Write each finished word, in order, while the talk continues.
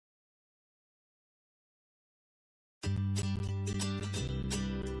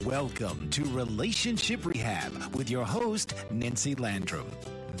Welcome to Relationship Rehab with your host, Nancy Landrum.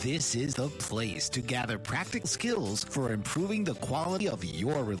 This is the place to gather practical skills for improving the quality of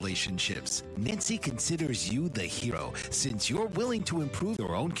your relationships. Nancy considers you the hero since you're willing to improve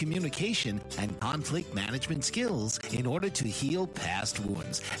your own communication and conflict management skills in order to heal past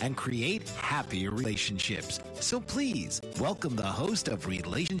wounds and create happier relationships. So please welcome the host of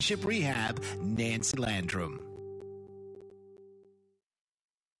Relationship Rehab, Nancy Landrum.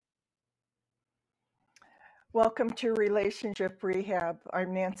 Welcome to Relationship Rehab.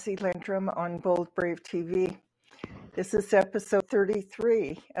 I'm Nancy Landrum on Bold Brave TV. This is episode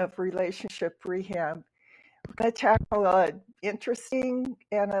 33 of Relationship Rehab. We're going to tackle an interesting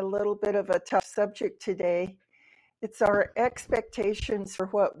and a little bit of a tough subject today. It's our expectations for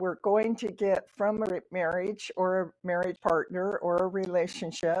what we're going to get from a marriage or a marriage partner or a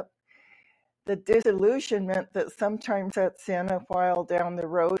relationship. The disillusionment that sometimes sets in a while down the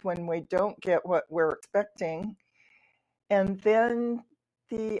road when we don't get what we're expecting, and then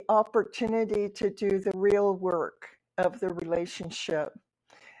the opportunity to do the real work of the relationship.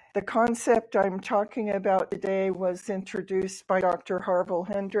 The concept I'm talking about today was introduced by Dr. Harville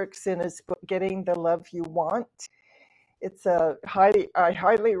Hendrix in his book, Getting the Love You Want. I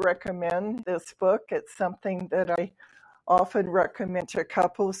highly recommend this book. It's something that I often recommend to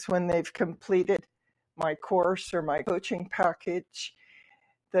couples when they've completed my course or my coaching package.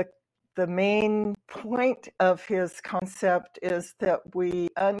 The main point of his concept is that we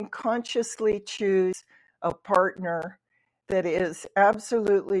unconsciously choose a partner that is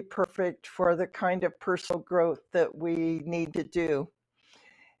absolutely perfect for the kind of personal growth that we need to do.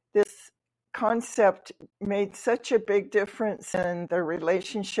 This concept made such a big difference in the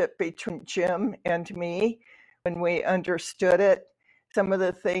relationship between Jim and me when we understood it. Some of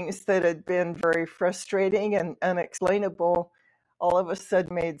the things that had been very frustrating and unexplainable all of a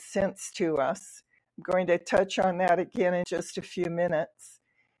sudden made sense to us. I'm going to touch on that again in just a few minutes.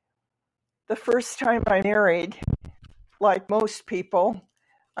 The first time I married, like most people,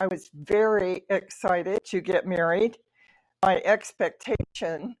 I was very excited to get married. My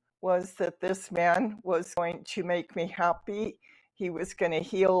expectation was that this man was going to make me happy. He was going to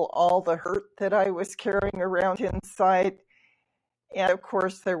heal all the hurt that I was carrying around inside. And of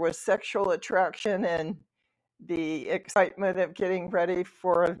course, there was sexual attraction and the excitement of getting ready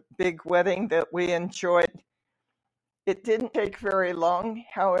for a big wedding that we enjoyed. It didn't take very long,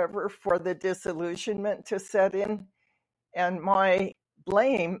 however, for the disillusionment to set in, and my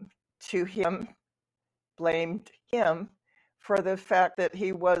blamed him for the fact that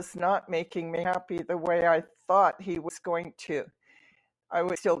he was not making me happy the way I thought he was going to. I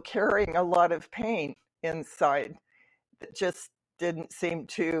was still carrying a lot of pain inside that just didn't seem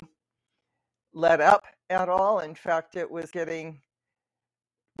to let up at all. In fact, it was getting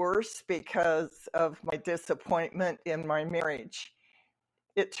worse because of my disappointment in my marriage.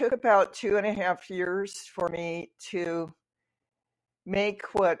 It took about 2.5 years for me to make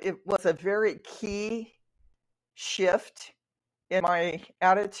what it was a very key shift in my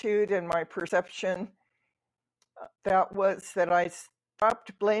attitude and my perception. That was that I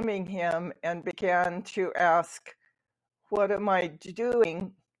stopped blaming him and began to ask, what am I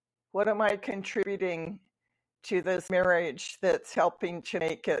doing? What am I contributing to this marriage that's helping to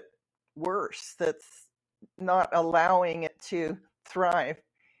make it worse, that's not allowing it to thrive?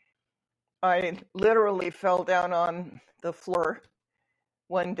 I literally fell down on the floor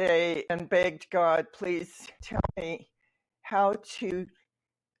one day and begged God, please tell me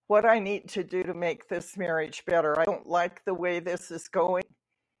what I need to do to make this marriage better. I don't like the way this is going.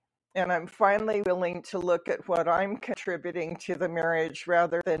 And I'm finally willing to look at what I'm contributing to the marriage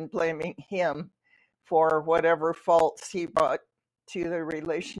rather than blaming him for whatever faults he brought to the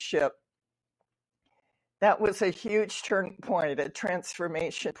relationship. That was a huge turning point, a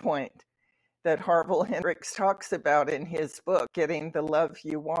transformation point that Harville Hendrix talks about in his book, Getting the Love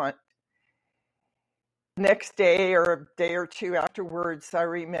You Want. Next day or a day or two afterwards, I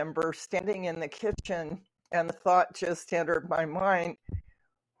remember standing in the kitchen and the thought just entered my mind,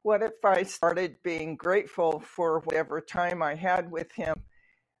 what if I started being grateful for whatever time I had with him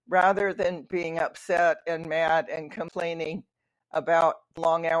rather than being upset and mad and complaining about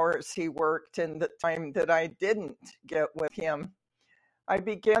long hours he worked and the time that I didn't get with him? I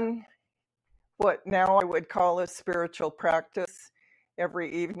began what now I would call a spiritual practice.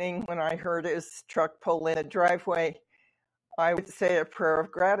 Every evening when I heard his truck pull in a driveway, I would say a prayer of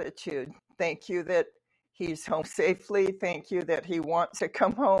gratitude. Thank you that he's home safely. Thank you that he wants to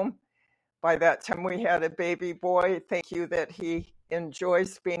come home. By that time we had a baby boy. Thank you that he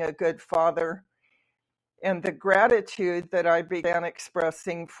enjoys being a good father. and the gratitude that I began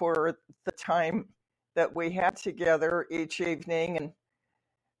expressing for the time that we had together each evening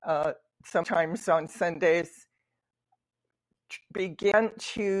and sometimes on Sundays began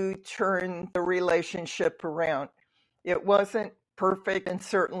to turn the relationship around. It wasn't perfect, and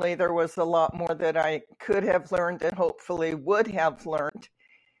certainly there was a lot more that I could have learned and hopefully would have learned.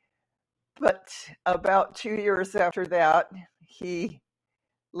 But about 2 years after that, he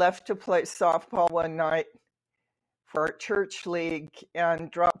left to play softball one night for our church league and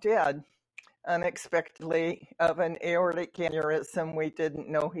dropped dead unexpectedly of an aortic aneurysm we didn't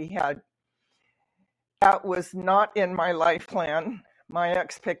know he had. That was not in my life plan. My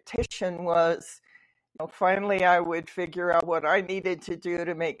expectation was, finally I would figure out what I needed to do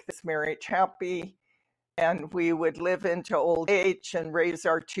to make this marriage happy, and we would live into old age and raise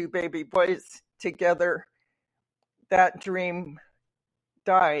our 2 baby boys together. That dream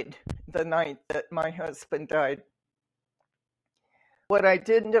died the night that my husband died. What I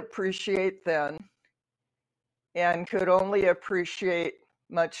didn't appreciate then, and could only appreciate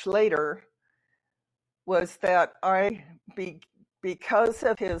much later, was that because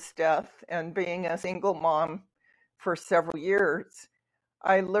of his death and being a single mom for several years,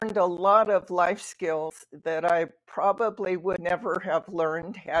 I learned a lot of life skills that I probably would never have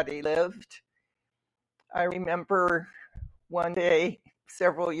learned had he lived. I remember one day,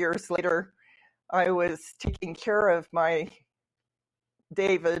 several years later, I was taking care of my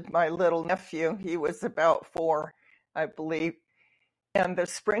David, my little nephew. He was about 4, I believe, and the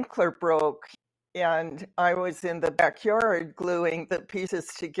sprinkler broke, and I was in the backyard gluing the pieces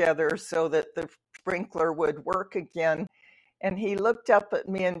together so that the sprinkler would work again. And he looked up at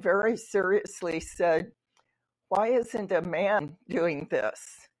me and very seriously said, "Why isn't a man doing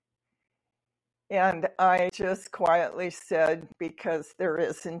this?" And I just quietly said, "Because there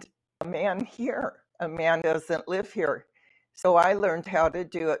isn't a man here. A man doesn't live here." So I learned how to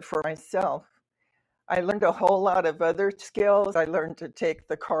do it for myself. I learned a whole lot of other skills. I learned to take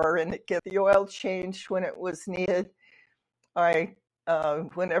the car and get the oil changed when it was needed.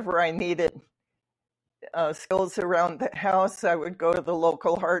 Whenever I needed skills around the house, I would go to the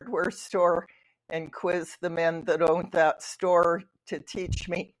local hardware store and quiz the men that owned that store to teach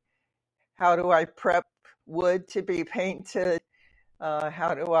me how do I prep wood to be painted,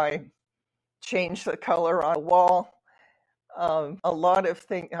 how do I change the color on a wall. A lot of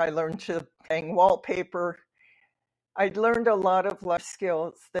things. I learned to hang wallpaper. I'd learned a lot of life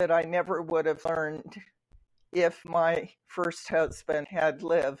skills that I never would have learned if my first husband had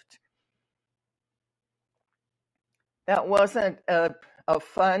lived. That wasn't a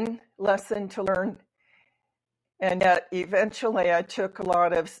fun lesson to learn, and yet eventually I took a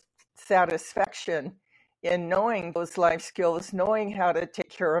lot of satisfaction in knowing those life skills, knowing how to take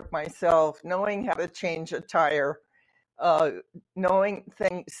care of myself, knowing how to change a tire, knowing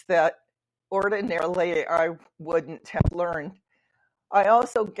things that ordinarily I wouldn't have learned. I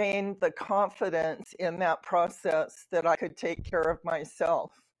also gained the confidence in that process that I could take care of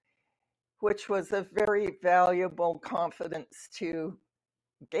myself, which was a very valuable confidence to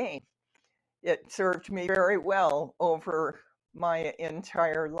gain. It served me very well over my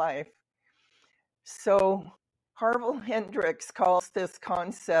entire life. So Harville Hendricks calls this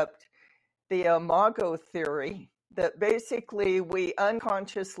concept the imago theory, that basically we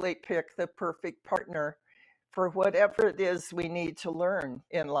unconsciously pick the perfect partner for whatever it is we need to learn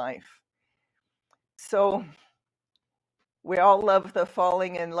in life. So we all love the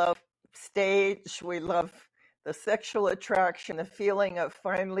falling in love stage. We love the sexual attraction, the feeling of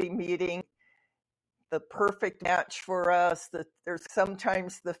finally meeting the perfect match for us. There's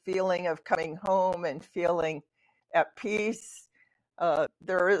sometimes the feeling of coming home and feeling at peace.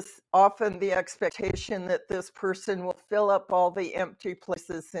 There is often the expectation that this person will fill up all the empty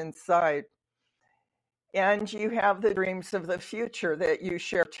places inside. And you have the dreams of the future that you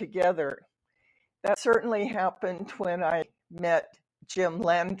share together. That certainly happened when I met Jim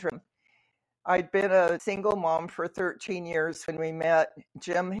Landrum. I'd been a single mom for 13 years when we met.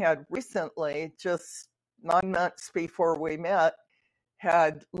 Jim had recently, just 9 months before we met,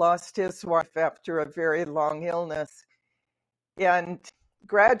 had lost his wife after a very long illness. And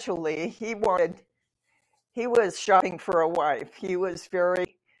gradually he was shopping for a wife. He was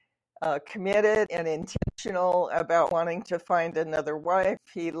very committed and intentional about wanting to find another wife.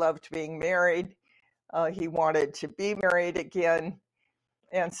 He loved being married. He wanted to be married again.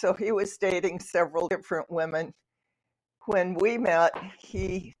 And so he was dating several different women. When we met,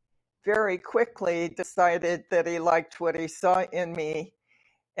 he very quickly decided that he liked what he saw in me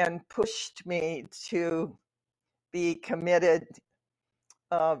and pushed me to be committed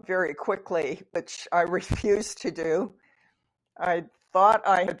very quickly, which I refused to do. I thought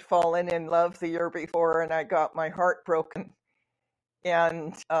I had fallen in love the year before, and I got my heart broken.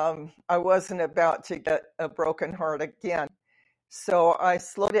 And I wasn't about to get a broken heart again. So I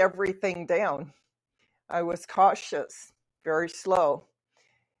slowed everything down. I was cautious, very slow.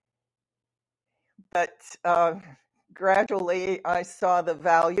 But gradually, I saw the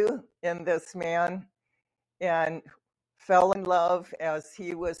value in this man and fell in love as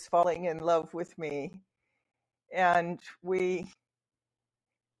he was falling in love with me. And we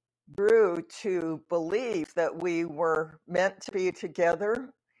grew to believe that we were meant to be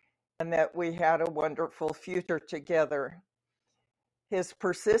together and that we had a wonderful future together. His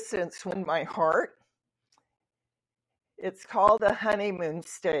persistence won my heart. It's called the honeymoon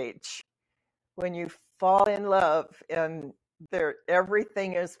stage. When you fall in love and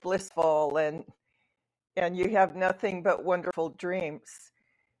everything is blissful and you have nothing but wonderful dreams.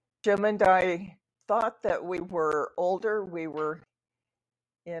 Jim and I thought that we were older. We were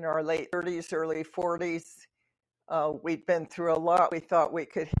in our late 30s, early 40s. We'd been through a lot. We thought we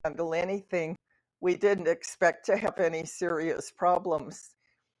could handle anything. We didn't expect to have any serious problems.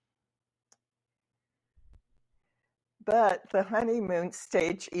 But the honeymoon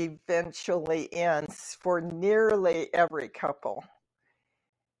stage eventually ends for nearly every couple.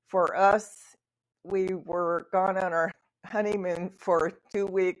 For us, we were gone on our honeymoon for 2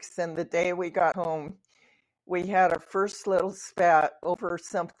 weeks, and the day we got home, we had our first little spat over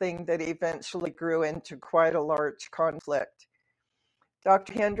something that eventually grew into quite a large conflict.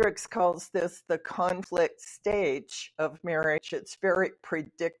 Dr. Hendricks calls this the conflict stage of marriage. It's very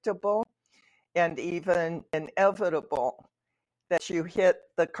predictable and even inevitable that you hit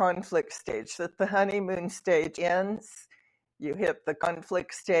the conflict stage, that the honeymoon stage ends, you hit the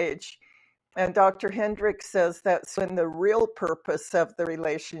conflict stage. And Dr. Hendricks says that's when the real purpose of the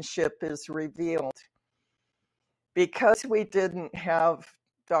relationship is revealed. Because we didn't have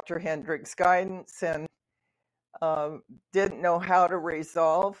Dr. Hendricks' guidance and didn't know how to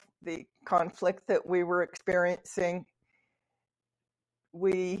resolve the conflict that we were experiencing,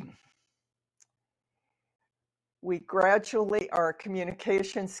 we gradually, our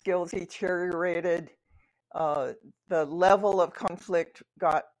communication skills deteriorated. The level of conflict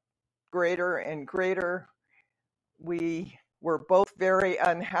got greater and greater. We were both very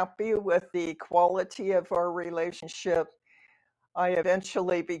unhappy with the quality of our relationship. I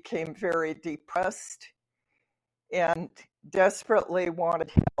eventually became very depressed and desperately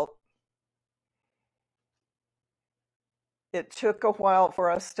wanted help. It took a while for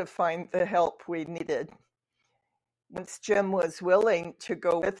us to find the help we needed. Once Jim was willing to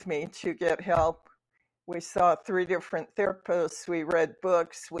go with me to get help, we saw 3 different therapists, we read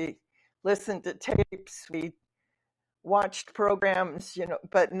books, we listened to tapes, we watched programs,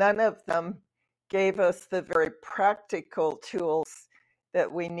 but none of them gave us the very practical tools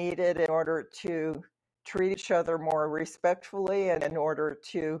that we needed in order to treat each other more respectfully and in order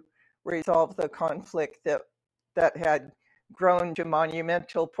to resolve the conflict that had grown to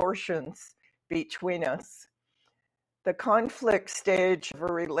monumental portions between us. The conflict stage of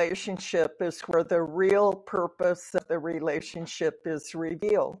a relationship is where the real purpose of the relationship is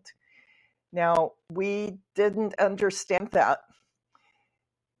revealed. Now, we didn't understand that.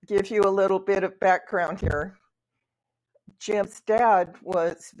 Give you a little bit of background here. Jim's dad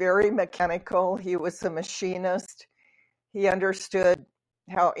was very mechanical. He was a machinist. He understood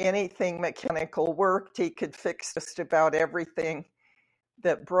how anything mechanical worked. He could fix just about everything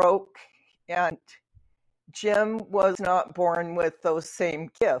that broke. And Jim was not born with those same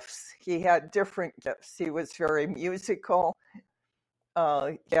gifts. He had different gifts. He was very musical.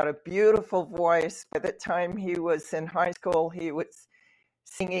 He had a beautiful voice. By the time he was in high school, he was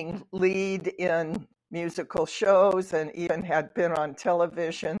singing lead in musical shows and even had been on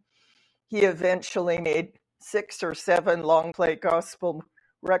television. He eventually made 6 or 7 long play gospel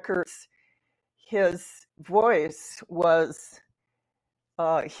records. His voice was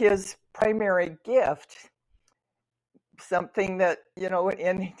his primary gift, something that,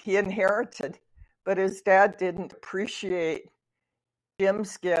 he inherited, but his dad didn't appreciate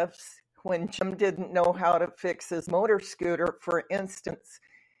Jim's gifts. When Jim didn't know how to fix his motor scooter, for instance,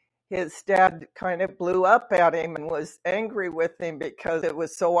 his dad kind of blew up at him and was angry with him because it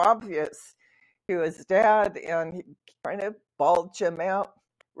was so obvious to his dad, and he kind of bawled Jim out,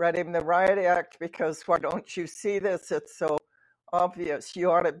 read him the riot act, because why don't you see this? It's so obvious.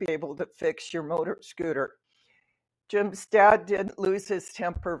 You ought to be able to fix your motor scooter. Jim's dad didn't lose his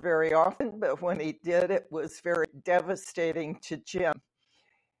temper very often, but when he did, it was very devastating to Jim.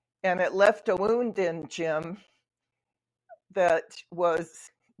 And it left a wound in Jim that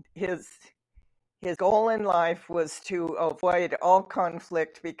was his goal in life was to avoid all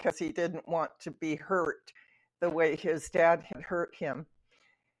conflict because he didn't want to be hurt the way his dad had hurt him.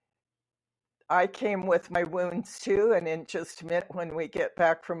 I came with my wounds too, and in just a minute when we get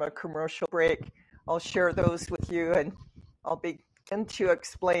back from a commercial break, I'll share those with you, and I'll begin to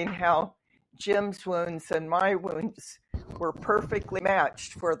explain how Jim's wounds and my wounds were perfectly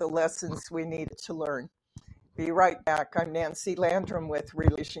matched for the lessons we needed to learn. Be right back. I'm Nancy Landrum with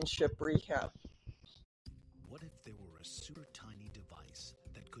Relationship Rehab. What if there were a super tiny device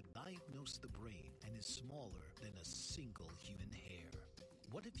that could diagnose the brain and is smaller than a single human hair?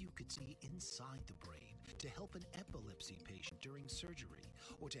 What if you could see inside the brain to help an epilepsy patient during surgery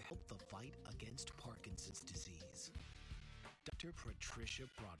or to help the fight against Parkinson's disease? Dr. Patricia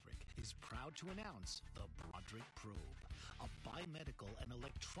Broderick is proud to announce the Broderick Probe, a biomedical and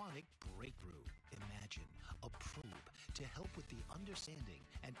electronic breakthrough. Imagine a probe to help with the understanding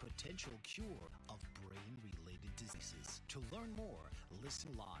and potential cure of brain-related diseases. To learn more, listen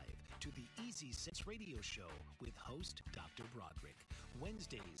live to the Easy Sense radio show with host Dr. Broderick,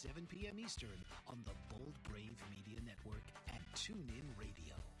 Wednesdays, 7 p.m. Eastern on the Bold Brave Media Network and TuneIn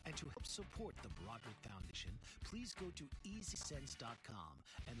Radio. And to help support the Broderick Foundation, please go to EasySense.com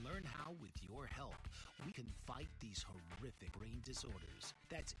and learn how, with your help, we can fight these horrific brain disorders.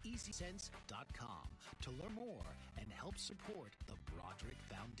 That's EasySense.com to learn more and help support the Broderick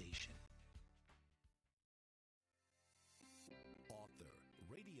Foundation. Author,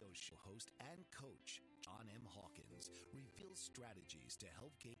 radio show host, and coach John M. Hawkins reveals strategies to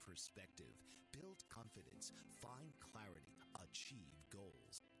help gain perspective, build confidence, find clarity, achieve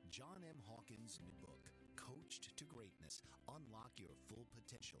goals. John M. Hawkins' new book, Coached to Greatness, Unlock Your Full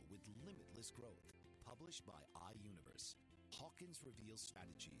Potential with Limitless Growth, published by iUniverse. Hawkins reveals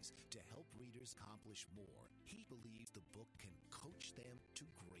strategies to help readers accomplish more. He believes the book can coach them to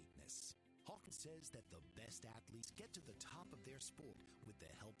greatness. Hawkins says that the best athletes get to the top of their sport with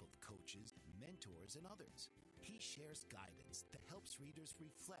the help of coaches, mentors, and others. He shares guidance that helps readers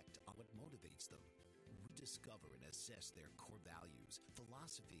reflect on what motivates them. Discover and assess their core values,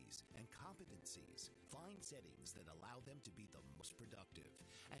 philosophies, and competencies. Find settings that allow them to be the most productive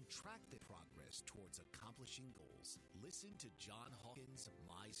and track their progress towards accomplishing goals. Listen to John Hawkins'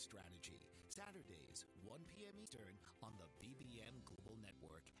 My Strategy, Saturdays, 1 p.m. Eastern on the BBM Global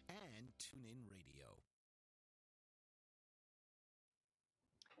Network and TuneIn Radio.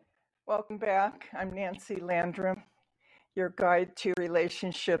 Welcome back. I'm Nancy Landrum, your guide to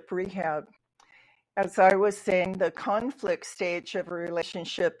relationship rehab. As I was saying, the conflict stage of a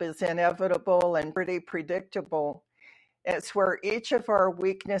relationship is inevitable and pretty predictable. It's where each of our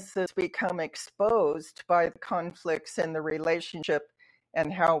weaknesses become exposed by the conflicts in the relationship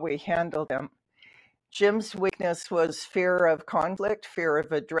and how we handle them. Jim's weakness was fear of conflict, fear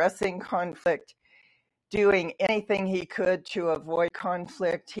of addressing conflict, doing anything he could to avoid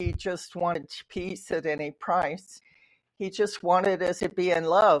conflict. He just wanted peace at any price. He just wanted us to be in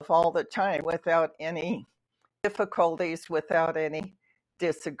love all the time without any difficulties, without any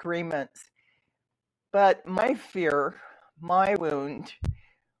disagreements. But my fear, my wound,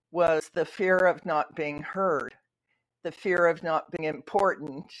 was the fear of not being heard, the fear of not being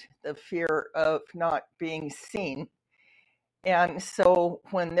important, the fear of not being seen. And so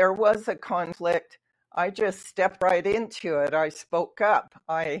when there was a conflict, I just stepped right into it. I spoke up.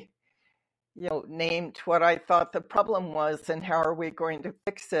 I named what I thought the problem was and how are we going to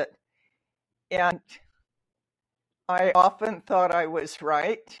fix it. And I often thought I was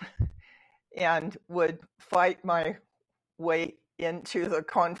right and would fight my way into the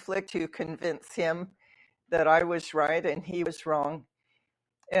conflict to convince him that I was right and he was wrong.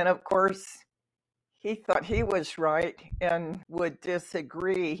 And of course, he thought he was right and would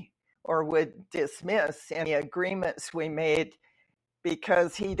disagree or would dismiss any agreements we made,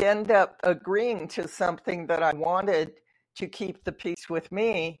 because he'd end up agreeing to something that I wanted to keep the peace with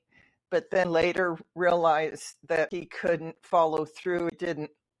me, but then later realized that he couldn't follow through, didn't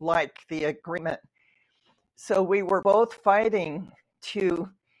like the agreement. So we were both fighting to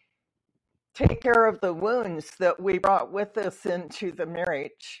take care of the wounds that we brought with us into the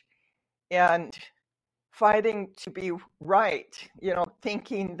marriage and fighting to be right,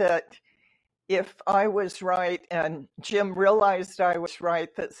 thinking that if I was right and Jim realized I was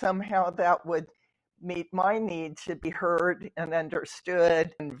right, that somehow that would meet my need to be heard and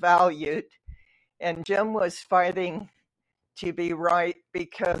understood and valued. And Jim was fighting to be right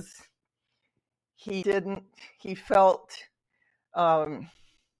because he felt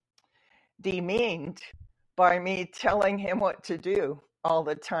demeaned by me telling him what to do all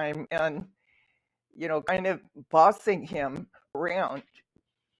the time. And kind of bossing him around.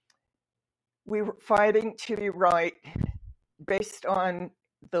 We were fighting to be right based on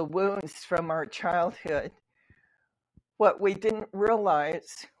the wounds from our childhood. What we didn't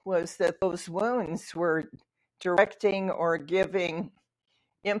realize was that those wounds were directing or giving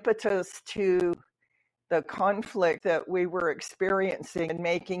impetus to the conflict that we were experiencing and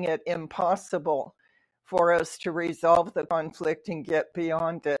making it impossible for us to resolve the conflict and get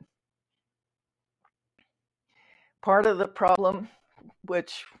beyond it. Part of the problem,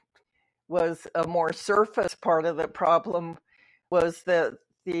 which was a more surface part of the problem, was that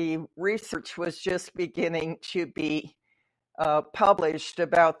the research was just beginning to be published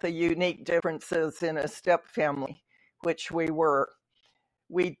about the unique differences in a step family, which we were.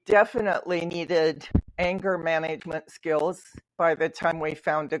 We definitely needed anger management skills by the time we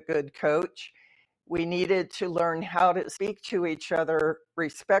found a good coach. We needed to learn how to speak to each other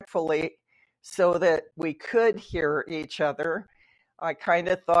respectfully so that we could hear each other. I kind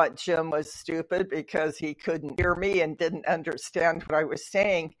of thought Jim was stupid because he couldn't hear me and didn't understand what I was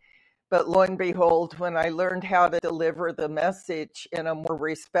saying. But lo and behold, when I learned how to deliver the message in a more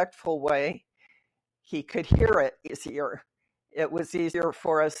respectful way, he could hear it easier. It was easier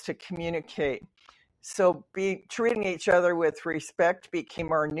for us to communicate. So treating each other with respect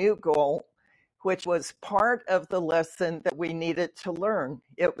became our new goal, which was part of the lesson that we needed to learn.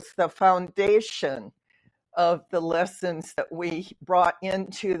 It was the foundation of the lessons that we brought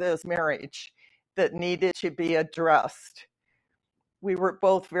into this marriage that needed to be addressed. We were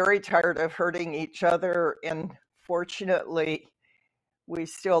both very tired of hurting each other, and fortunately, we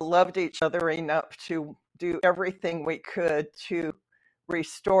still loved each other enough to do everything we could to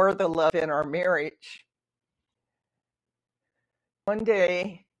restore the love in our marriage. One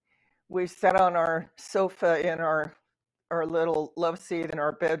day, we sat on our sofa in our little love seat in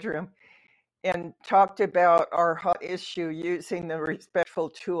our bedroom and talked about our hot issue using the respectful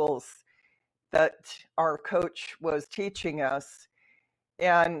tools that our coach was teaching us.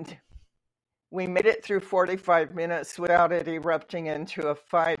 And we made it through 45 minutes without it erupting into a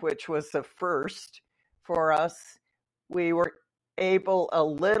fight, which was the first for us. We were able a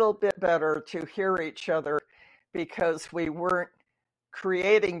little bit better to hear each other because we weren't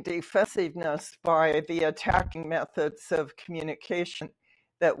creating defensiveness by the attacking methods of communication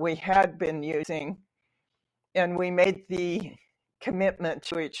that we had been using. And we made the commitment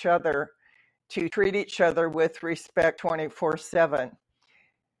to each other to treat each other with respect 24/7.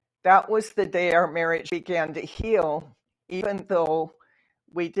 That was the day our marriage began to heal, even though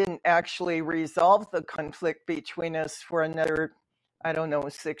we didn't actually resolve the conflict between us for another,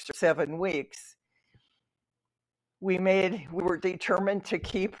 6 or 7 weeks. We were determined to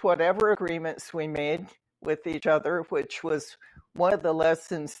keep whatever agreements we made with each other, which was one of the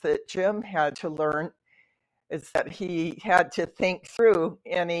lessons that Jim had to learn, is that he had to think through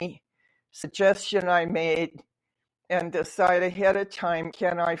any suggestion I made and decide ahead of time,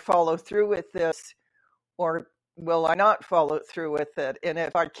 can I follow through with this or will I not follow through with it? And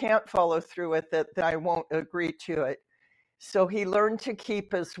if I can't follow through with it, then I won't agree to it. So he learned to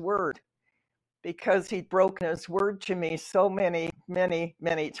keep his word because he'd broken his word to me so many, many,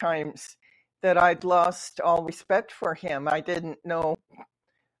 many times that I'd lost all respect for him. I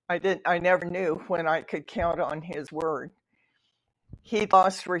never knew when I could count on his word. He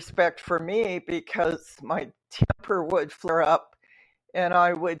lost respect for me because my temper would flare up and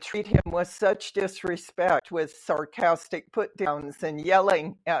I would treat him with such disrespect, with sarcastic put downs and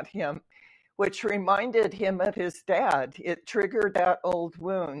yelling at him, which reminded him of his dad. It triggered that old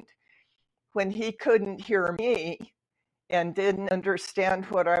wound. When he couldn't hear me and didn't understand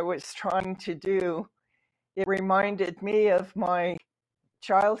what I was trying to do, it reminded me of my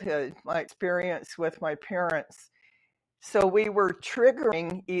childhood, my experience with my parents. So we were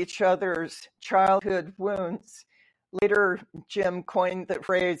triggering each other's childhood wounds. Later, Jim coined the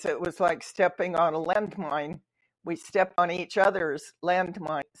phrase, it was like stepping on a landmine. We stepped on each other's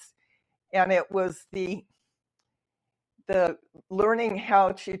landmines. And it was the learning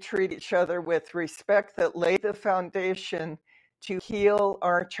how to treat each other with respect that laid the foundation to heal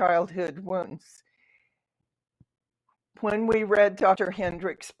our childhood wounds. When we read Dr.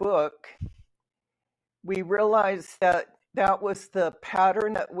 Hendrick's book, we realized that was the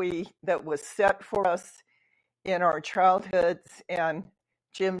pattern that was set for us in our childhoods, and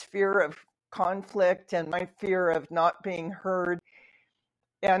Jim's fear of conflict and my fear of not being heard.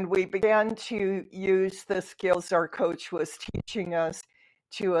 And we began to use the skills our coach was teaching us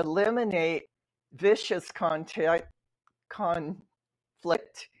to eliminate vicious conflict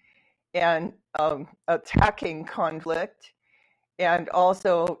and attacking conflict, and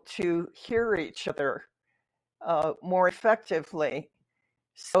also to hear each other more effectively.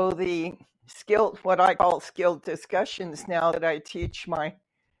 So the skilled, what I call skilled discussions now that I teach my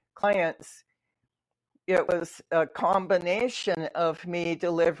clients, it was a combination of me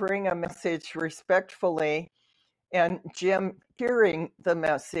delivering a message respectfully and Jim hearing the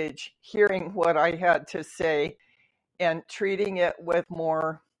message, hearing what I had to say, and treating it with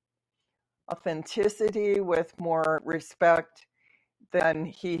more authenticity, with more respect than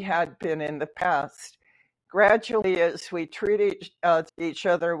he had been in the past. Gradually, as we treat each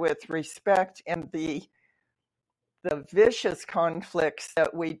other with respect and the vicious conflicts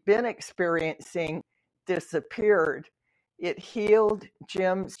that we'd been experiencing disappeared, it healed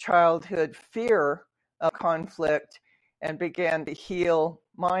Jim's childhood fear of conflict and began to heal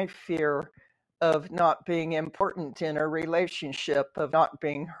my fear of not being important in a relationship, of not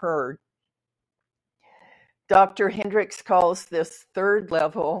being heard. Dr. Hendricks calls this third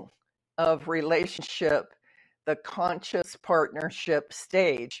level of relationship the conscious partnership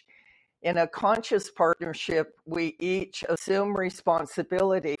stage. In a conscious partnership, we each assume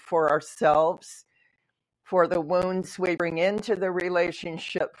responsibility for ourselves, for the wounds we bring into the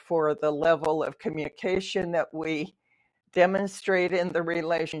relationship, for the level of communication that we demonstrate in the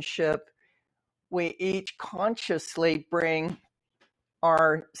relationship. We each consciously bring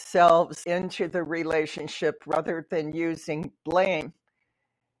ourselves into the relationship rather than using blame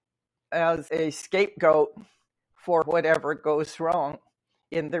as a scapegoat for whatever goes wrong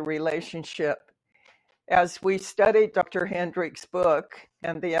in the relationship. As we studied Dr. Hendricks' book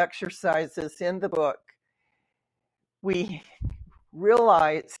and the exercises in the book, we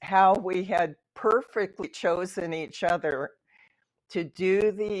realized how we had perfectly chosen each other to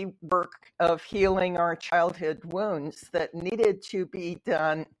do the work of healing our childhood wounds that needed to be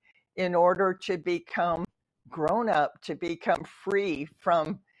done in order to become grown up, to become free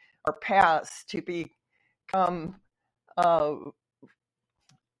from our past, to become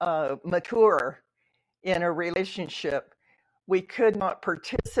mature in a relationship. We could not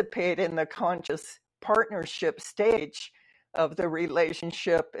participate in the conscious partnership stage of the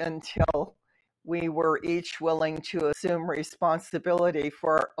relationship until we were each willing to assume responsibility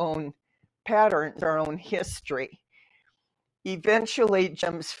for our own patterns, our own history. Eventually,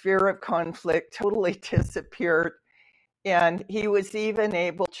 Jim's fear of conflict totally disappeared, and he was even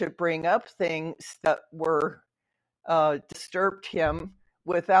able to bring up things that were disturbed him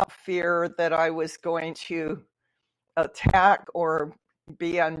without fear that I was going to attack or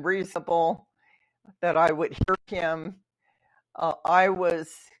be unreasonable, that I would hear him. I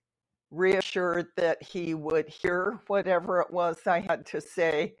was reassured that he would hear whatever it was I had to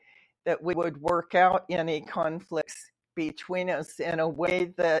say, that we would work out any conflicts between us in a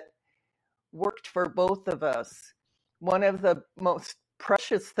way that worked for both of us. One of the most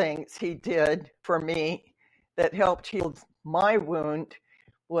precious things he did for me that helped heal my wound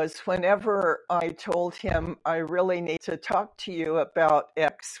was whenever I told him, I really need to talk to you about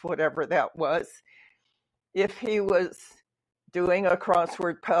X, whatever that was, if he was doing a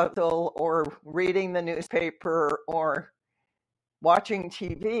crossword puzzle or reading the newspaper or watching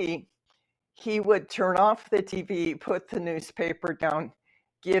TV, he would turn off the TV, put the newspaper down,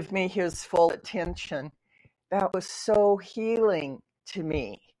 give me his full attention. That was so healing to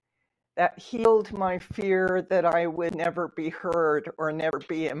me. That healed my fear that I would never be heard or never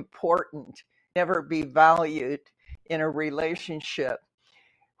be important, never be valued in a relationship.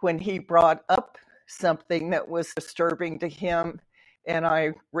 When he brought up something that was disturbing to him, and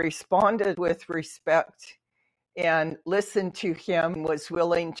I responded with respect and listened to him, was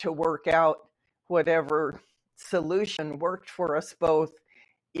willing to work out whatever solution worked for us both,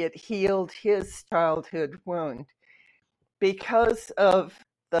 it healed his childhood wound. Because of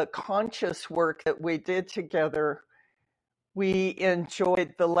the conscious work that we did together, we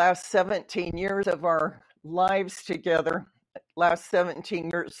enjoyed the last 17 years of our lives together, last 17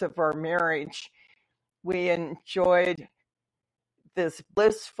 years of our marriage. We enjoyed this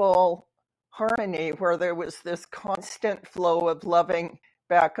blissful harmony where there was this constant flow of loving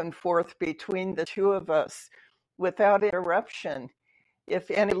back and forth between the two of us without interruption. If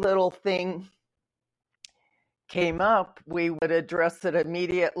any little thing came up, we would address it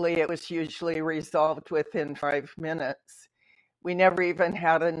immediately. It was usually resolved within 5 minutes. We never even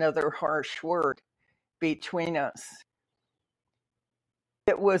had another harsh word between us.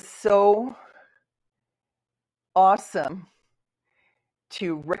 It was so awesome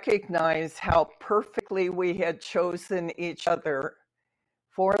to recognize how perfectly we had chosen each other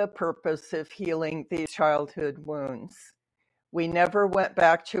for the purpose of healing these childhood wounds. We never went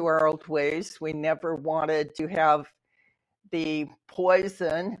back to our old ways. We never wanted to have the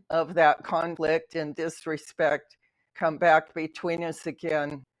poison of that conflict and disrespect come back between us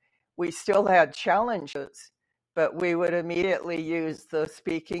again. We still had challenges, but we would immediately use the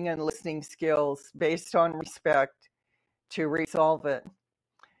speaking and listening skills based on respect to resolve it.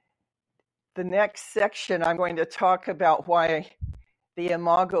 The next section, I'm going to talk about why the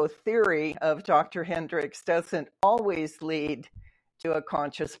imago theory of Dr. Hendricks doesn't always lead to a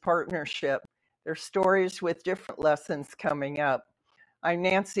conscious partnership. There's stories with different lessons coming up. I'm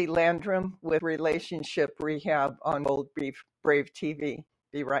Nancy Landrum with Relationship Rehab on Bold Brave TV.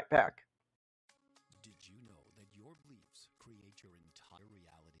 Be right back. Did you know that your beliefs create your entire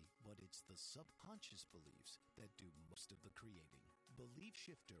reality, but it's the subconscious beliefs that do most of the creating? Belief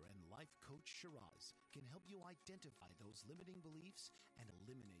shifter and life coach Shiraz can help you identify those limiting beliefs and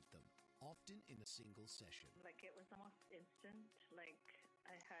eliminate them, often in a single session. Like it was almost instant, like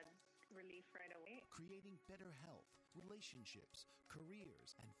I had relief right away. Creating better health, relationships,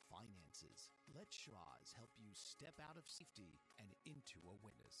 careers, and finances. Let Shiraz help you step out of safety and into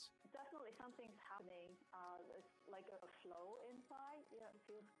awareness. Definitely something's happening. It's like a flow inside. Yeah, it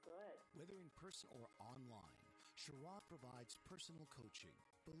feels good. Whether in person or online, Shiraz provides personal coaching,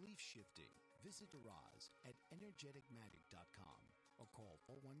 belief shifting. Visit Shiraz at energeticmagic.com or call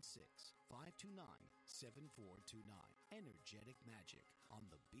 416-529-7429. Energetic Magic on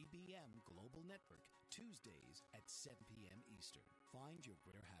the BBM Global Network, Tuesdays at 7 p.m. Eastern. Find your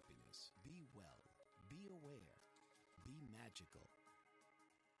greater happiness. Be well. Be aware. Be magical.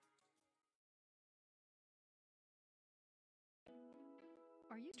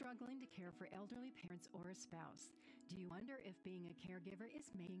 Are you struggling to care for elderly parents or a spouse? Do you wonder if being a caregiver is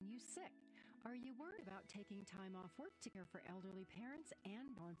making you sick? Are you worried about taking time off work to care for elderly parents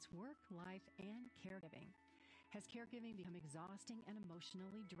and balance work, life, and caregiving? Has caregiving become exhausting and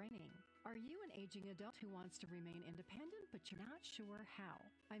emotionally draining? Are you an aging adult who wants to remain independent, but you're not sure how?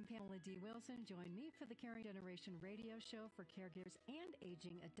 I'm Pamela D. Wilson. Join me for the Caring Generation radio show for caregivers and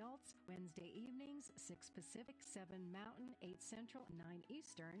aging adults, Wednesday evenings, 6 Pacific, 7 Mountain, 8 Central, 9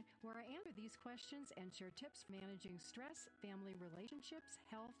 Eastern, where I answer these questions and share tips for managing stress, family relationships,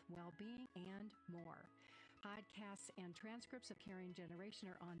 health, well-being, and more. Podcasts and transcripts of Caring Generation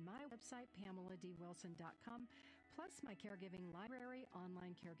are on my website, PamelaDWilson.com, plus my caregiving library,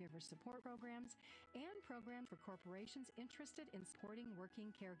 online caregiver support programs, and programs for corporations interested in supporting working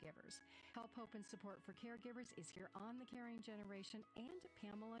caregivers. Help, hope, and support for caregivers is here on the Caring Generation and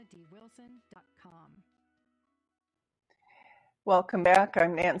PamelaDWilson.com. Welcome back.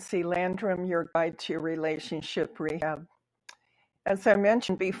 I'm Nancy Landrum, your guide to relationship rehab. As I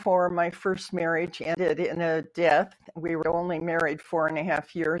mentioned before, my first marriage ended in a death. We were only married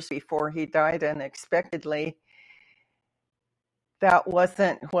 4.5 years before he died unexpectedly. That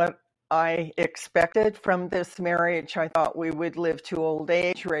wasn't what I expected from this marriage. I thought we would live to old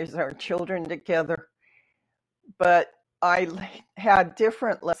age, raise our children together. But I had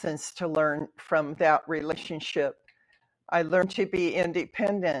different lessons to learn from that relationship. I learned to be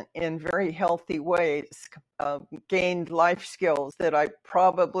independent in very healthy ways, gained life skills that I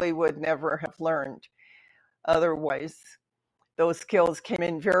probably would never have learned otherwise. Those skills came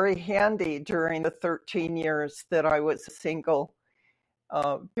in very handy during the 13 years that I was a single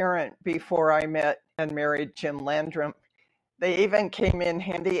parent before I met and married Jim Landrum. They even came in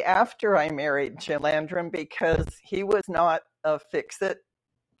handy after I married Jim Landrum because he was not a fix-it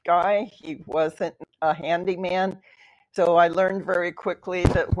guy. He wasn't a handyman. So I learned very quickly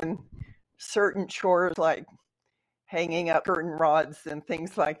that when certain chores like hanging up curtain rods and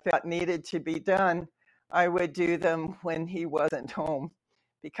things like that needed to be done, I would do them when he wasn't home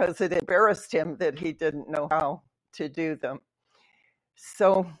because it embarrassed him that he didn't know how to do them.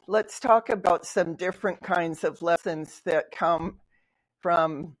 So let's talk about some different kinds of lessons that come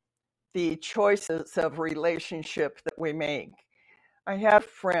from the choices of relationship that we make. I had a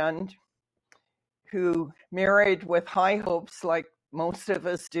friend who married with high hopes, like most of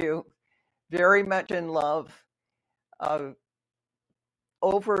us do, very much in love.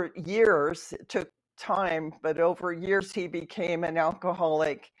 Over years, it took time, but over years he became an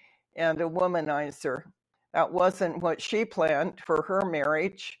alcoholic and a womanizer. That wasn't what she planned for her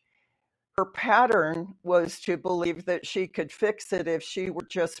marriage. Her pattern was to believe that she could fix it if she were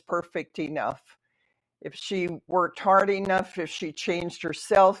just perfect enough. If she worked hard enough, if she changed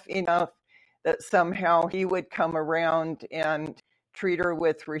herself enough, that somehow he would come around and treat her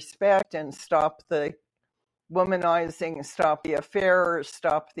with respect and stop the womanizing, stop the affair,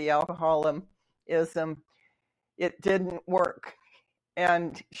 stop the alcoholism. It didn't work.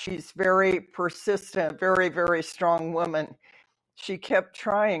 And she's very persistent, very, very strong woman. She kept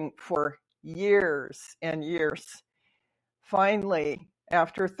trying for years and years. Finally,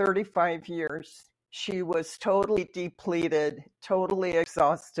 after 35 years, she was totally depleted, totally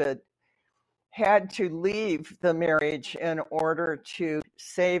exhausted, had to leave the marriage in order to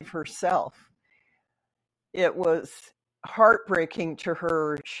save herself. It was heartbreaking to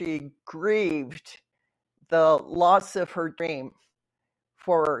her. She grieved the loss of her dream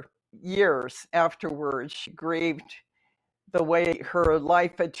for years afterwards. She grieved the way her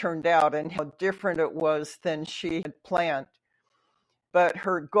life had turned out and how different it was than she had planned. But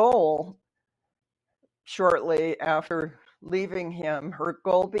her goal, shortly after leaving him, her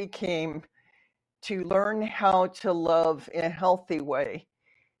goal became to learn how to love in a healthy way.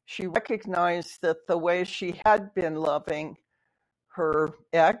 She recognized that the way she had been loving her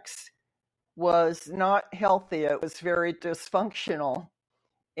ex was not healthy. It was very dysfunctional.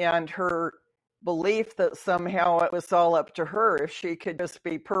 And her belief that somehow it was all up to her, if she could just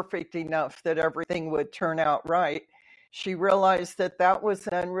be perfect enough that everything would turn out right, she realized that that was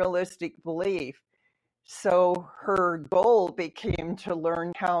an unrealistic belief. So her goal became to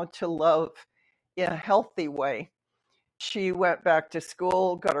learn how to love in a healthy way. She went back to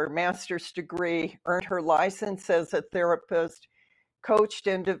school, got her master's degree, earned her license as a therapist, coached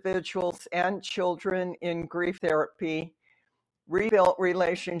individuals and children in grief therapy, rebuilt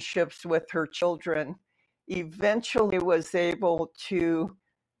relationships with her children, eventually was able to,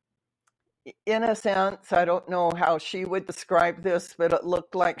 in a sense, I don't know how she would describe this, but it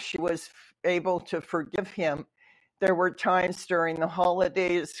looked like she was able to forgive him. There were times during the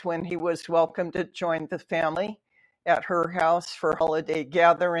holidays when he was welcome to join the family at her house for holiday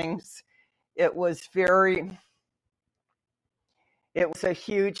gatherings. It was a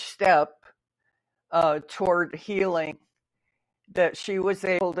huge step toward healing that she was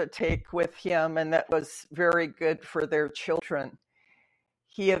able to take with him, and that was very good for their children.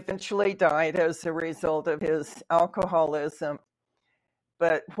 He eventually died as a result of his alcoholism.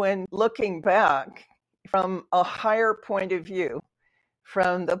 But when looking back from a higher point of view,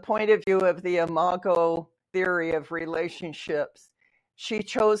 from the point of view of the imago theory of relationships, she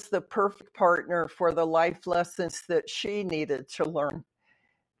chose the perfect partner for the life lessons that she needed to learn.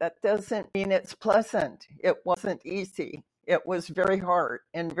 That doesn't mean it's pleasant. It wasn't easy. It was very hard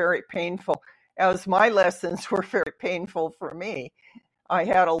and very painful, as my lessons were very painful for me. I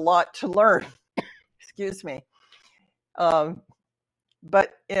had a lot to learn. Excuse me.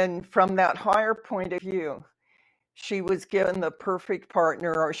 But from that higher point of view, she was given the perfect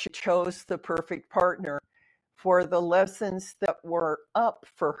partner, or she chose the perfect partner for the lessons that were up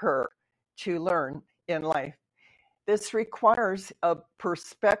for her to learn in life. This requires a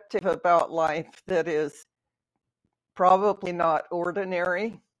perspective about life that is probably not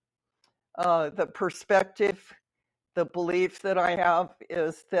ordinary. The perspective, the belief that I have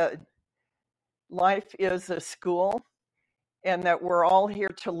is that life is a school and that we're all here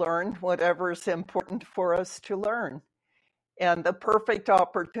to learn whatever is important for us to learn. And the perfect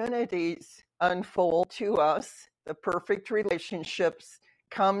opportunities unfold to us, the perfect relationships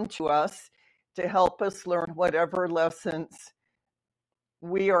come to us to help us learn whatever lessons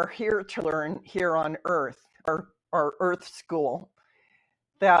we are here to learn here on earth, our earth school.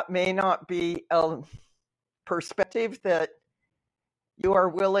 That may not be a perspective that you are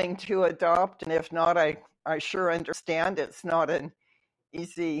willing to adopt, and if not, I sure understand it's not an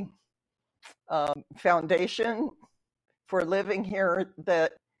easy foundation for living here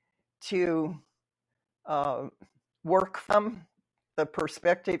that to work from, the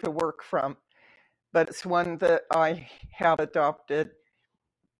perspective to work from, but it's one that I have adopted.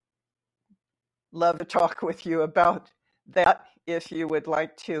 Love to talk with you about that if you would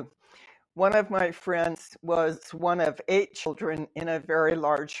like to. One of my friends was one of 8 children in a very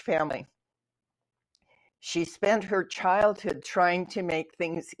large family. She spent her childhood trying to make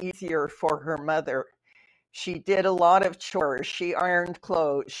things easier for her mother. She did a lot of chores. She ironed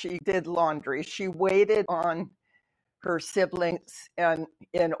clothes. She did laundry. She waited on her siblings and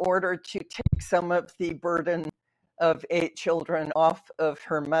in order to take some of the burden of 8 children off of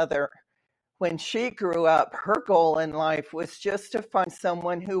her mother. When she grew up, her goal in life was just to find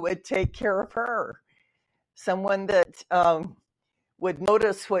someone who would take care of her, someone that would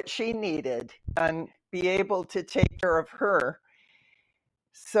notice what she needed and be able to take care of her.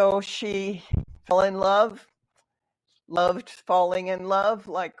 So she fell in love, loved falling in love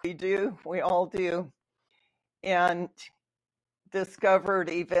like we all do, and discovered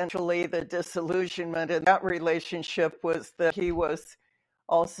eventually the disillusionment in that relationship was that he was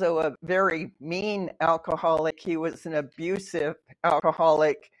also a very mean alcoholic. He was an abusive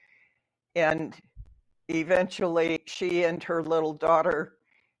alcoholic. And eventually she and her little daughter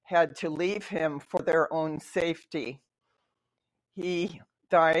had to leave him for their own safety. he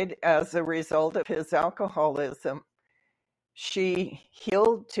died as a result of his alcoholism. She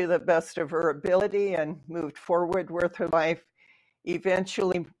healed to the best of her ability and moved forward with her life,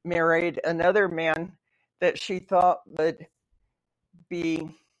 eventually married another man that she thought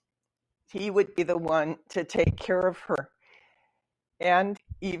he would be the one to take care of her. And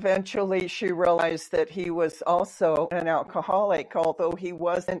eventually she realized that he was also an alcoholic, although he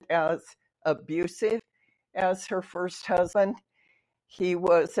wasn't as abusive as her first husband. He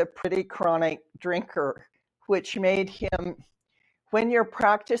was a pretty chronic drinker, which made him, when you're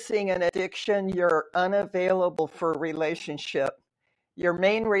practicing an addiction, you're unavailable for a relationship. Your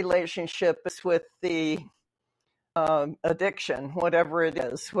main relationship is with the addiction, whatever it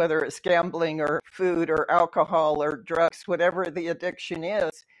is, whether it's gambling or food or alcohol or drugs, whatever the addiction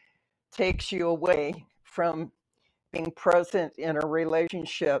is, takes you away from being present in a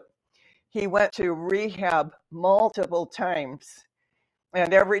relationship. He went to rehab multiple times,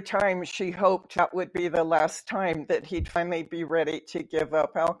 and every time she hoped that would be the last time that he'd finally be ready to give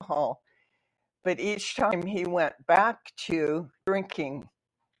up alcohol. But each time he went back to drinking.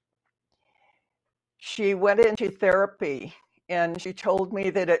 She went into therapy, and she told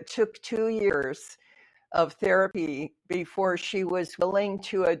me that it took 2 years of therapy before she was willing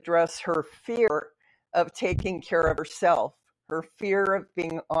to address her fear of taking care of herself, her fear of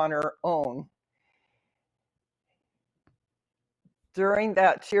being on her own. During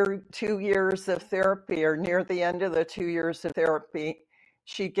that 2 years of therapy, or near the end of the 2 years of therapy,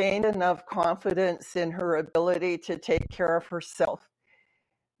 she gained enough confidence in her ability to take care of herself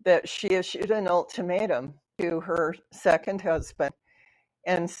that she issued an ultimatum to her second husband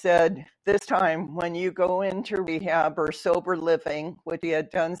and said, this time when you go into rehab or sober living, which he had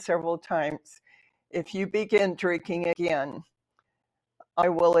done several times, if you begin drinking again, I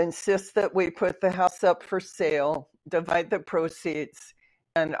will insist that we put the house up for sale, divide the proceeds,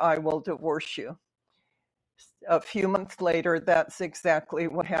 and I will divorce you. A few months later, that's exactly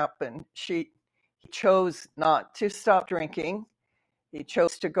what happened. He chose not to stop drinking. He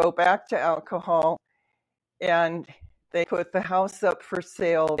chose to go back to alcohol, and they put the house up for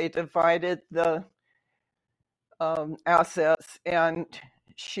sale. They divided the assets, and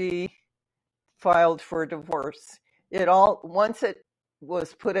she filed for divorce. Once it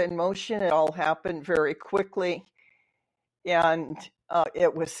was put in motion, it all happened very quickly, and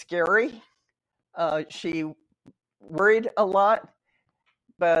it was scary. She worried a lot,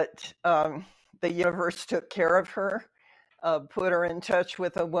 but the universe took care of her. Put her in touch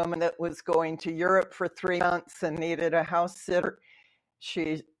with a woman that was going to Europe for 3 months and needed a house sitter.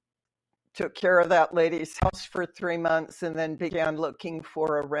 She took care of that lady's house for 3 months and then began looking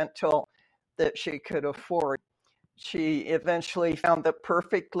for a rental that she could afford. She eventually found the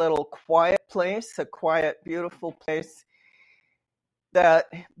perfect little quiet place, a quiet, beautiful place that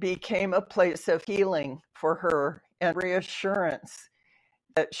became a place of healing for her and reassurance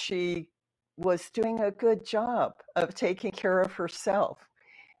that she was doing a good job of taking care of herself.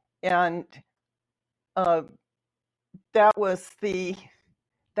 And that was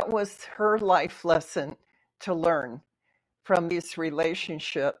her life lesson to learn from these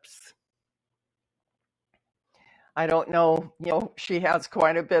relationships. I don't know, she has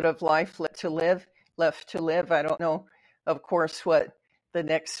quite a bit of life left to live. I don't know, of course, what the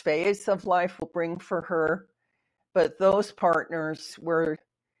next phase of life will bring for her, but those partners were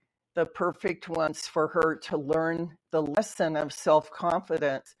the perfect ones for her to learn the lesson of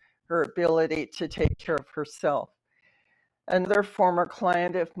self-confidence, her ability to take care of herself. Another former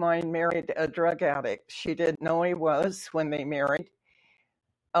client of mine married a drug addict. She didn't know he was when they married.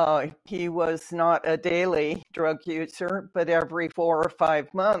 He was not a daily drug user, but every 4 or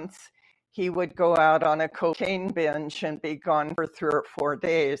 5 months, he would go out on a cocaine binge and be gone for 3 or 4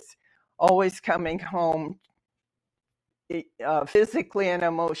 days, always coming home physically and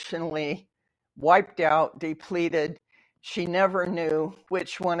emotionally wiped out, depleted. She never knew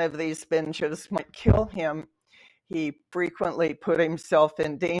which one of these binges might kill him. He frequently put himself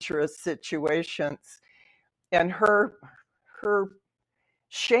in dangerous situations. And her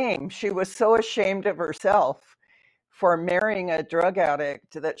shame, she was so ashamed of herself for marrying a drug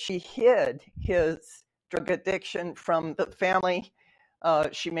addict that she hid his drug addiction from the family.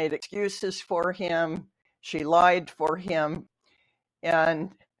 She made excuses for him. She lied for him.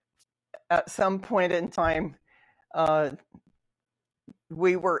 And at some point in time,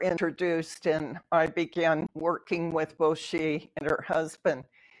 we were introduced, and I began working with both she and her husband.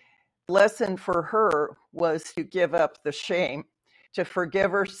 The lesson for her was to give up the shame, to forgive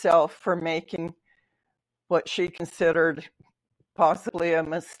herself for making what she considered possibly a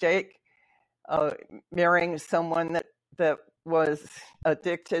mistake, marrying someone that was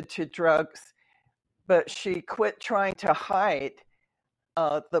addicted to drugs, but she quit trying to hide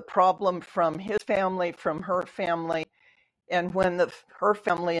the problem from his family, from her family. And when her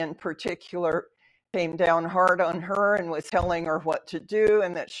family in particular came down hard on her and was telling her what to do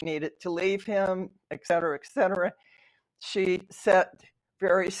and that she needed to leave him, et cetera, she set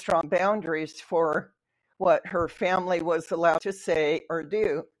very strong boundaries for what her family was allowed to say or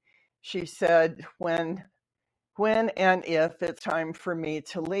do. She said, when and if it's time for me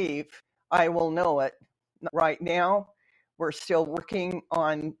to leave, I will know it. Right now, we're still working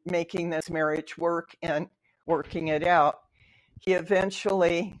on making this marriage work and working it out. He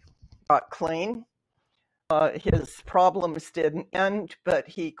eventually got clean. His problems didn't end, but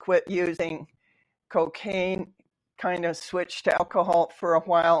he quit using cocaine, kind of switched to alcohol for a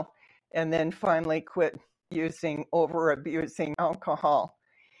while, and then finally quit abusing alcohol.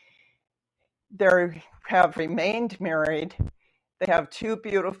 They have remained married. They have 2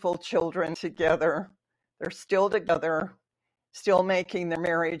 beautiful children together. They're still together, still making their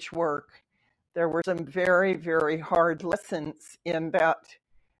marriage work. There were some very, very hard lessons in that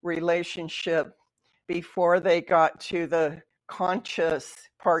relationship before they got to the conscious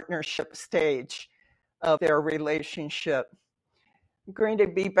partnership stage of their relationship. I'm going to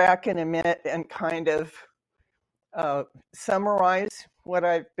be back in a minute and kind of summarize what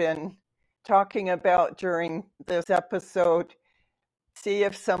I've been talking about during this episode, see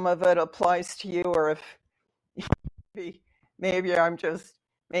if some of it applies to you, or if maybe I'm just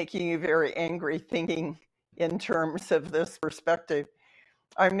making you very angry thinking in terms of this perspective.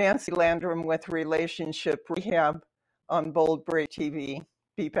 I'm Nancy Landrum with Relationship Rehab on Bold Brave TV.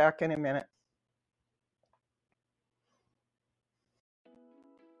 Be back in a minute.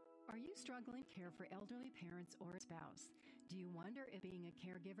 Are you struggling to care for elderly parents or a spouse? Do you wonder if being a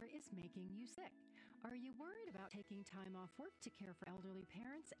caregiver is making you sick? Are you worried about taking time off work to care for elderly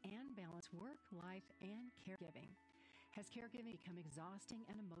parents and balance work, life, and caregiving? Has caregiving become exhausting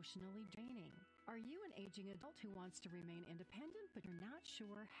and emotionally draining? Are you an aging adult who wants to remain independent but you're not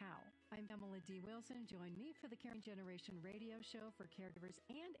sure how? I'm Pamela D. Wilson. Join me for the Caring Generation radio show for caregivers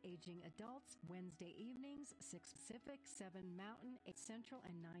and aging adults, Wednesday evenings, 6 Pacific, 7 Mountain, 8 Central,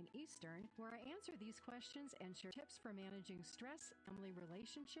 and 9 Eastern, where I answer these questions and share tips for managing stress, family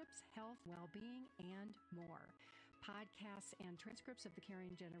relationships, health, well-being, and more. Podcasts and transcripts of the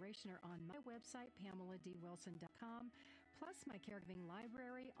Caring Generation are on my website, PamelaDWilson.com, plus my caregiving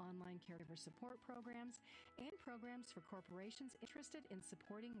library, online caregiver support programs, and programs for corporations interested in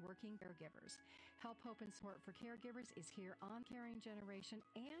supporting working caregivers. Help, hope, and support for caregivers is here on Caring Generation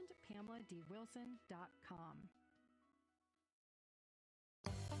and PamelaDWilson.com.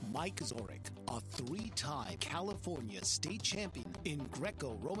 Mike Zorek, a 3-time California state champion in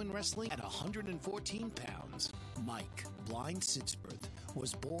Greco-Roman wrestling at 114 pounds. Mike, blind since birth,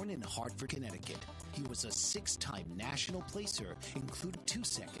 was born in Hartford, Connecticut. He was a 6-time national placer, including 2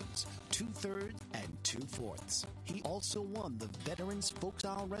 seconds, 2 thirds, and 2 fourths. He also won the Veterans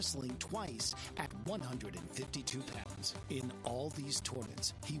Folk-Style Wrestling twice at 152 pounds. In all these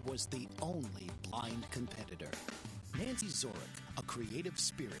tournaments, he was the only blind competitor. Nancy Zorek, a creative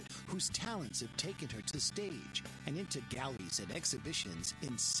spirit whose talents have taken her to the stage and into galleries and exhibitions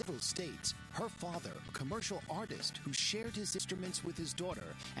in several states. Her father, a commercial artist who shared his instruments with his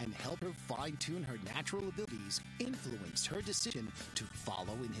daughter and helped her fine-tune her natural abilities, influenced her decision to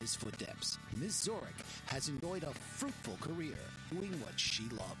follow in his footsteps. Ms. Zorek has enjoyed a fruitful career doing what she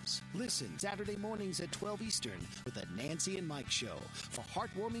loves. Listen Saturday mornings at 12 Eastern for the Nancy and Mike Show for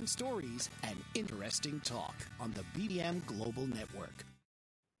heartwarming stories and interesting talk on the BDM Global Network.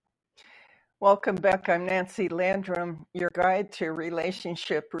 Welcome back. I'm Nancy Landrum, your guide to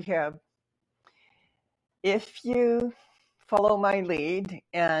relationship rehab. If you follow my lead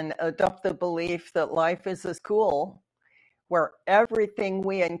and adopt the belief that life is a school where everything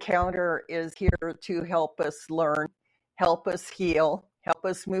we encounter is here to help us learn, help us heal, help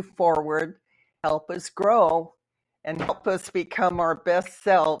us move forward, help us grow, and help us become our best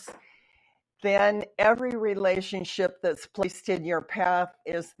selves, then every relationship that's placed in your path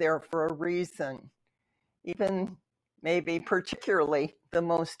is there for a reason, even maybe particularly the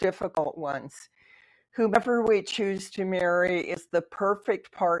most difficult ones. Whomever we choose to marry is the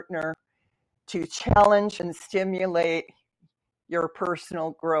perfect partner to challenge and stimulate your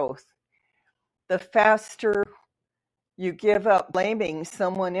personal growth. The faster you give up blaming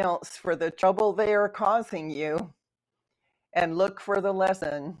someone else for the trouble they are causing you and look for the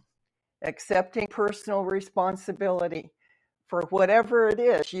lesson, accepting personal responsibility for whatever it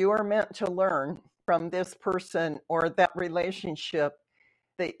is you are meant to learn from this person or that relationship,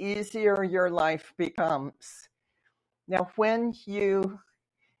 the easier your life becomes. Now, when you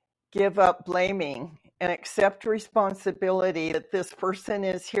give up blaming and accept responsibility that this person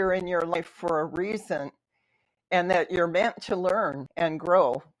is here in your life for a reason and that you're meant to learn and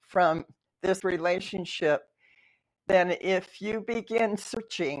grow from this relationship, then if you begin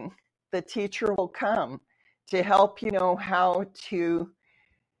searching, the teacher will come to help you know how to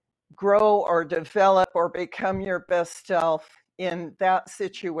grow or develop or become your best self in that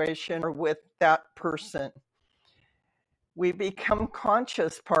situation or with that person. We become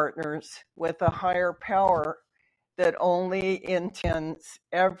conscious partners with a higher power that only intends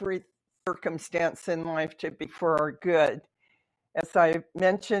every circumstance in life to be for our good. As I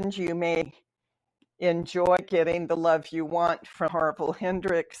mentioned, you may enjoy getting the love you want from Harville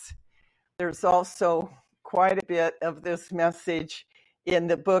Hendricks. There's also quite a bit of this message in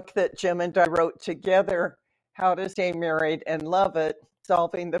the book that Jim and I wrote together, How to Stay Married and Love It,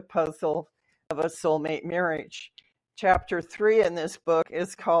 Solving the Puzzle of a Soulmate Marriage. Chapter 3 in this book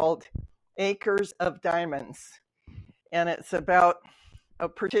is called Acres of Diamonds, and it's about a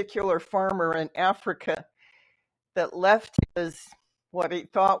particular farmer in Africa that left what he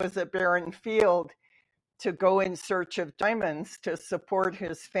thought was a barren field to go in search of diamonds to support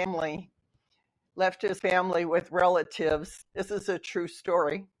his family, left his family with relatives. This is a true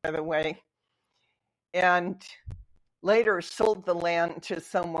story, by the way, and later sold the land to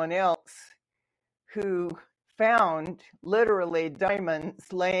someone else who found literally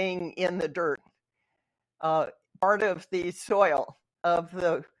diamonds laying in the dirt, part of the soil of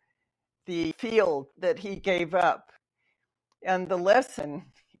the field that he gave up. And the lesson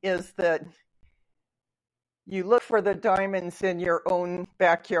is that you look for the diamonds in your own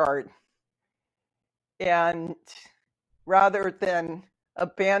backyard, and rather than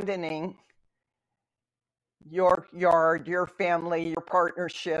abandoning your yard, your family, your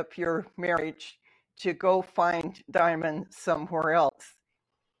partnership, your marriage, to go find diamonds somewhere else.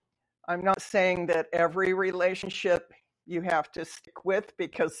 I'm not saying that every relationship you have to stick with,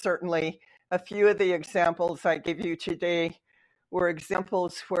 because certainly a few of the examples I gave you today were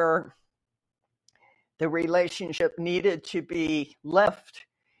examples where the relationship needed to be left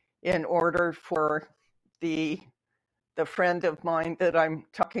in order for the friend of mine that I'm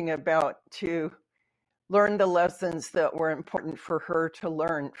talking about to learn the lessons that were important for her to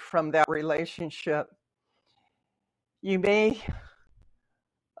learn from that relationship. You may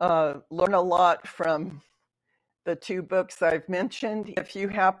learn a lot from the two books I've mentioned. If you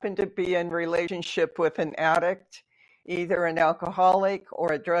happen to be in relationship with an addict, either an alcoholic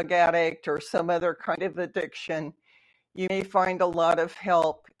or a drug addict or some other kind of addiction, you may find a lot of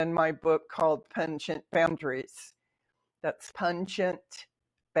help in my book called Pungent Boundaries. That's Pungent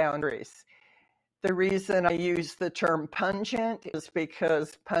Boundaries. The reason I use the term pungent is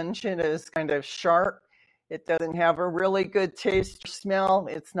because pungent is kind of sharp. It doesn't have a really good taste or smell.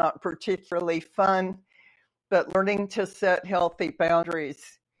 It's not particularly fun. But learning to set healthy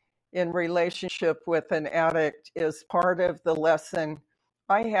boundaries in relationship with an addict is part of the lesson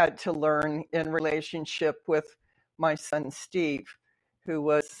I had to learn in relationship with my son, Steve, who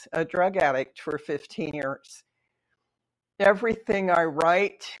was a drug addict for 15 years. Everything I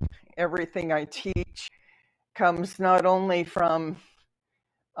write, everything I teach comes not only from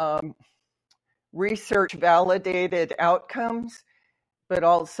research validated outcomes, but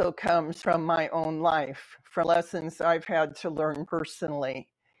also comes from my own life, from lessons I've had to learn personally.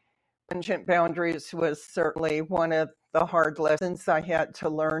 Pungent Boundaries was certainly one of the hard lessons I had to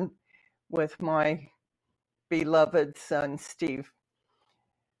learn with my beloved son, Steve.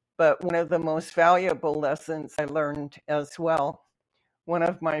 But one of the most valuable lessons I learned as well. One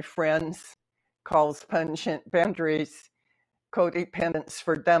of my friends calls Pungent Boundaries codependence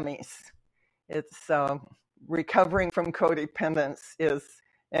for dummies. It's recovering from codependence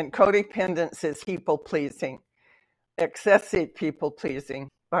and codependence is people pleasing, excessive people pleasing,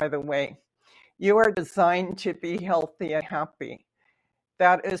 by the way. You are designed to be healthy and happy.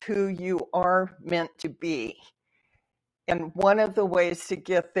 That is who you are meant to be. And one of the ways to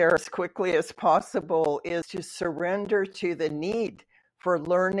get there as quickly as possible is to surrender to the need for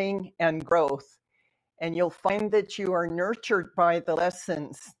learning and growth. And you'll find that you are nurtured by the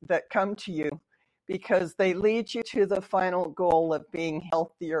lessons that come to you because they lead you to the final goal of being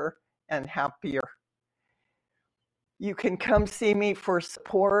healthier and happier. You can come see me for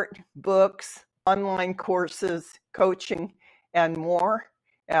support, books, online courses, coaching, and more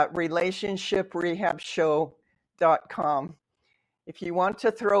at relationshiprehabshow.com. If you want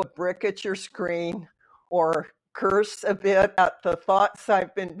to throw a brick at your screen or curse a bit at the thoughts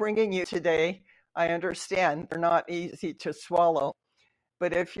I've been bringing you today, I understand they're not easy to swallow.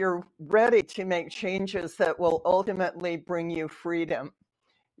 But if you're ready to make changes that will ultimately bring you freedom,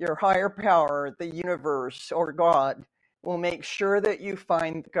 your higher power, the universe, or God will make sure that you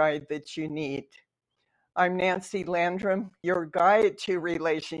find the guide that you need. I'm Nancy Landrum, your guide to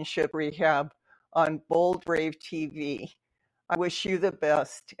relationship rehab on Bold Brave TV. I wish you the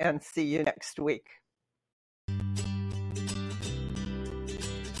best and see you next week.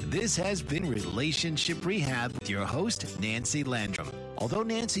 This has been Relationship Rehab with your host, Nancy Landrum. Although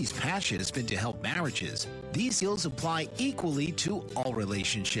Nancy's passion has been to help marriages, these skills apply equally to all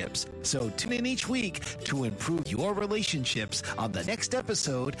relationships. So tune in each week to improve your relationships on the next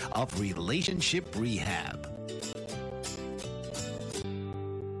episode of Relationship Rehab.